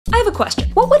have a question.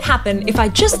 What would happen if I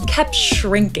just kept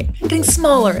shrinking, getting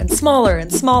smaller and smaller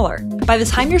and smaller? By the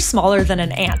time you're smaller than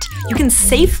an ant, you can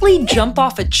safely jump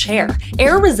off a chair.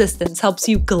 Air resistance helps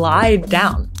you glide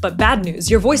down. But bad news,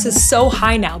 your voice is so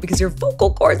high now because your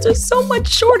vocal cords are so much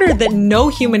shorter that no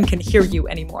human can hear you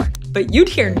anymore. But you'd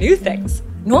hear new things.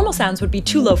 Normal sounds would be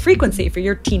too low frequency for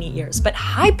your teeny ears, but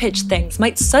high-pitched things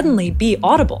might suddenly be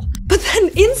audible. But then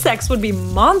insects would be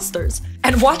monsters.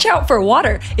 And watch out for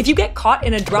water. If you get caught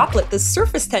in a droplet, the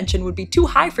surface tension would be too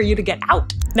high for you to get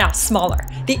out. Now smaller.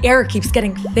 The air keeps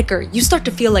getting thicker. You start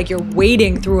to feel like you're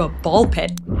wading through a ball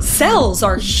pit. Cells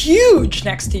are huge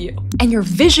next to you. And your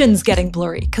vision's getting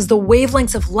blurry because the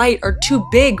wavelengths of light are too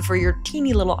big for your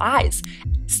teeny little eyes.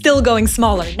 Still going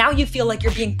smaller. Now you feel like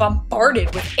you're being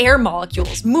bombarded with air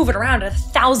molecules moving around at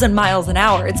 1,000 miles an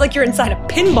hour. It's like you're inside a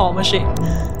pinball machine.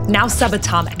 Now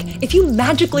subatomic. If you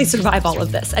magically survive all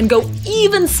of this and go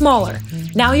even smaller,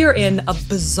 now you're in a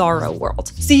bizarro world.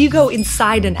 So you go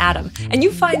inside an atom and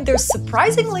you find there's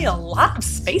surprisingly a lot of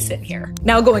space in here.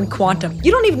 Now going quantum,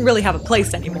 you don't even really have a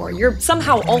place anymore. You're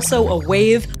somehow also a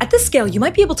wave. At this scale, you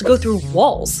might be able to go through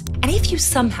walls. And if you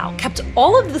somehow kept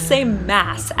all of the same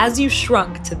mass as you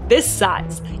shrunk to this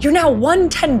size, you're now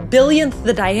 1/10 billionth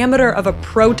the diameter of a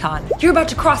proton. You're about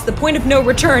to cross the point of no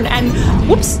return and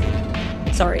whoops,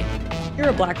 sorry, you're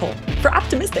a black hole. For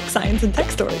optimistic science and tech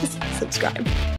stories, subscribe.